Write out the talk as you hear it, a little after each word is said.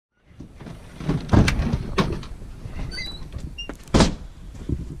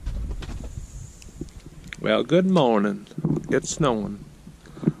Well, good morning. It's snowing.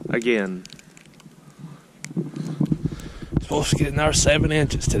 Again. Supposed to get another 7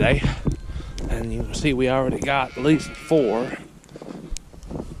 inches today. And you can see we already got at least 4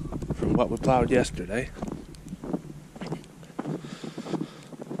 from what we plowed yesterday.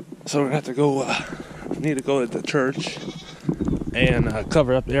 So we're going to have to go, need to go to the church and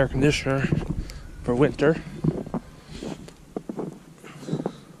cover up the air conditioner for winter.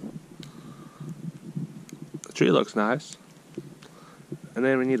 The tree looks nice. And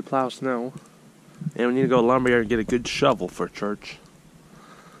then we need to plow snow. And we need to go to lumberyard and get a good shovel for church.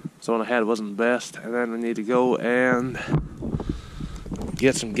 So one I had wasn't the best. And then we need to go and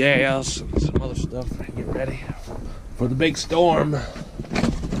get some gas and some other stuff and get ready for the big storm.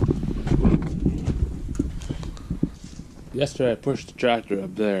 Yesterday I pushed the tractor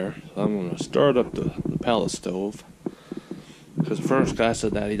up there. So I'm going to start up the pellet stove. Because the furnace guy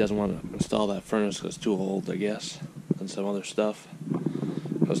said that he doesn't want to install that furnace because it's too old, I guess. And some other stuff.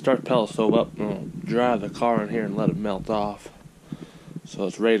 I'll start the pellet stove up and I'll drive the car in here and let it melt off. So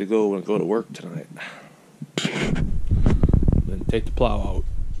it's ready to go when I go to work tonight. Then take the plow out.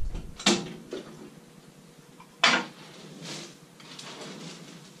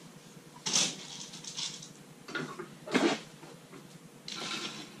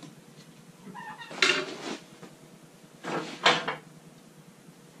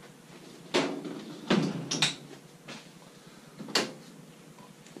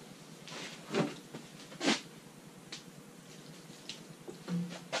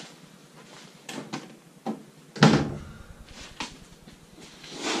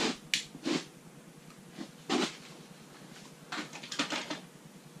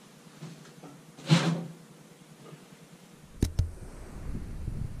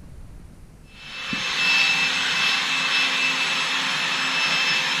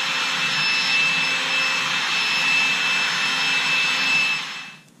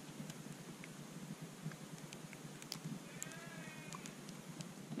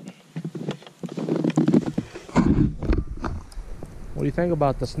 What do you think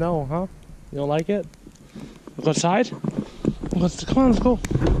about the snow, huh? You don't like it? Look outside? Come on, let's go. Come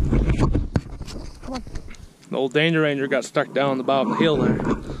on. The old Danger Ranger got stuck down the bottom of the hill there.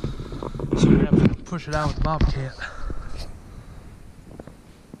 So we're gonna have to push it out with the bobcat.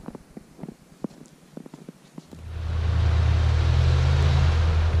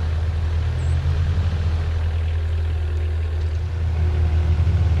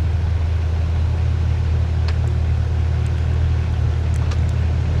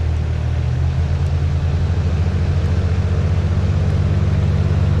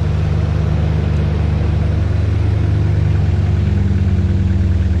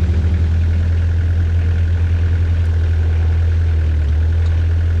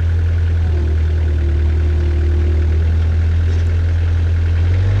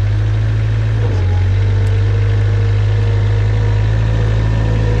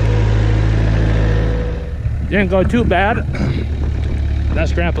 Didn't go too bad.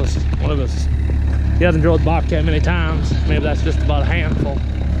 That's Grandpa's, one of his. He hasn't drove the Bobcat many times. Maybe that's just about a handful.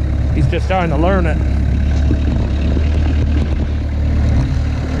 He's just starting to learn it.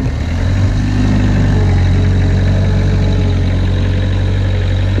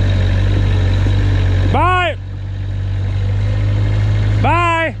 Bye!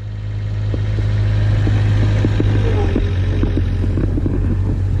 Bye!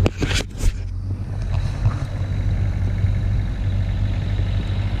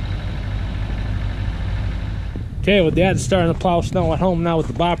 Okay, well, Dad's starting to plow snow at home now with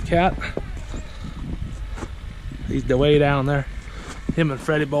the Bobcat. He's way down there, him and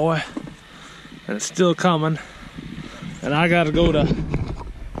Freddy boy, and it's still coming. And I gotta go to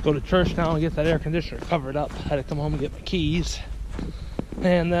church now and get that air conditioner covered up. I had to come home and get my keys,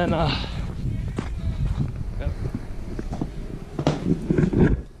 and then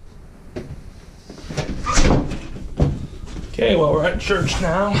okay, well, we're at church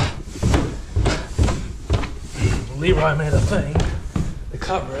now. Leroy made a thing to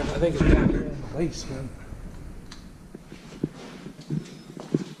cover it. I think it's down here in the basement.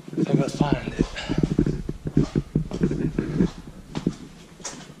 I gotta find it.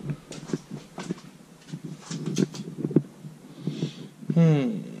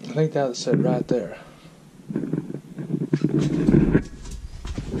 I think that's it right there.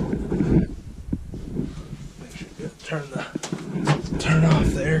 Make sure you turn off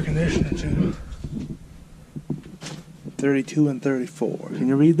the air conditioner too. 32 and 34. Can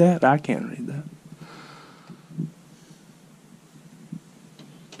you read that? I can't read that.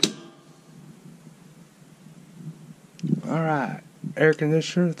 Alright, air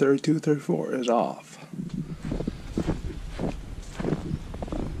conditioner 32, 34 is off.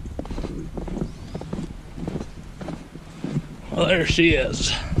 Well, there she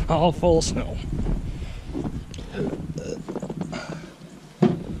is, all full of snow.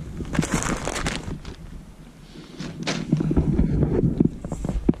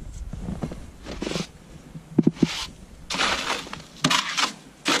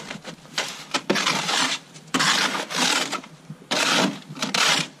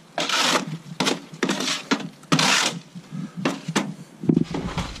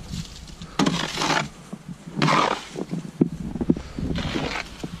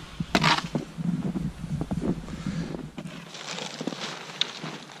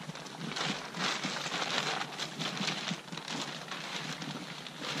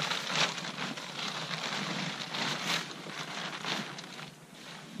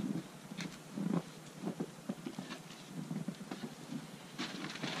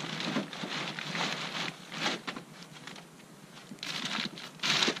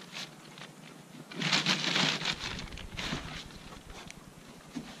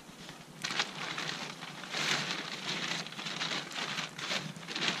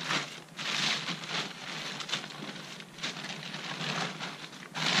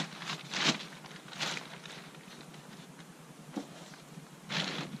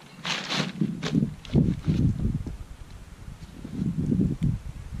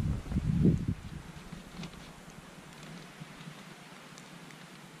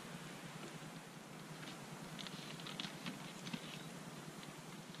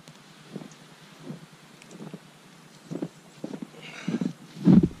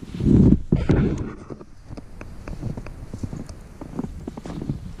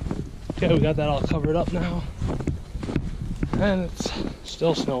 Okay, we got that all covered up now, and it's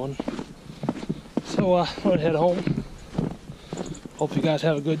still snowing. So I'm gonna head home. Hope you guys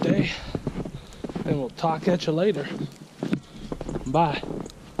have a good day, and we'll talk at you later. Bye.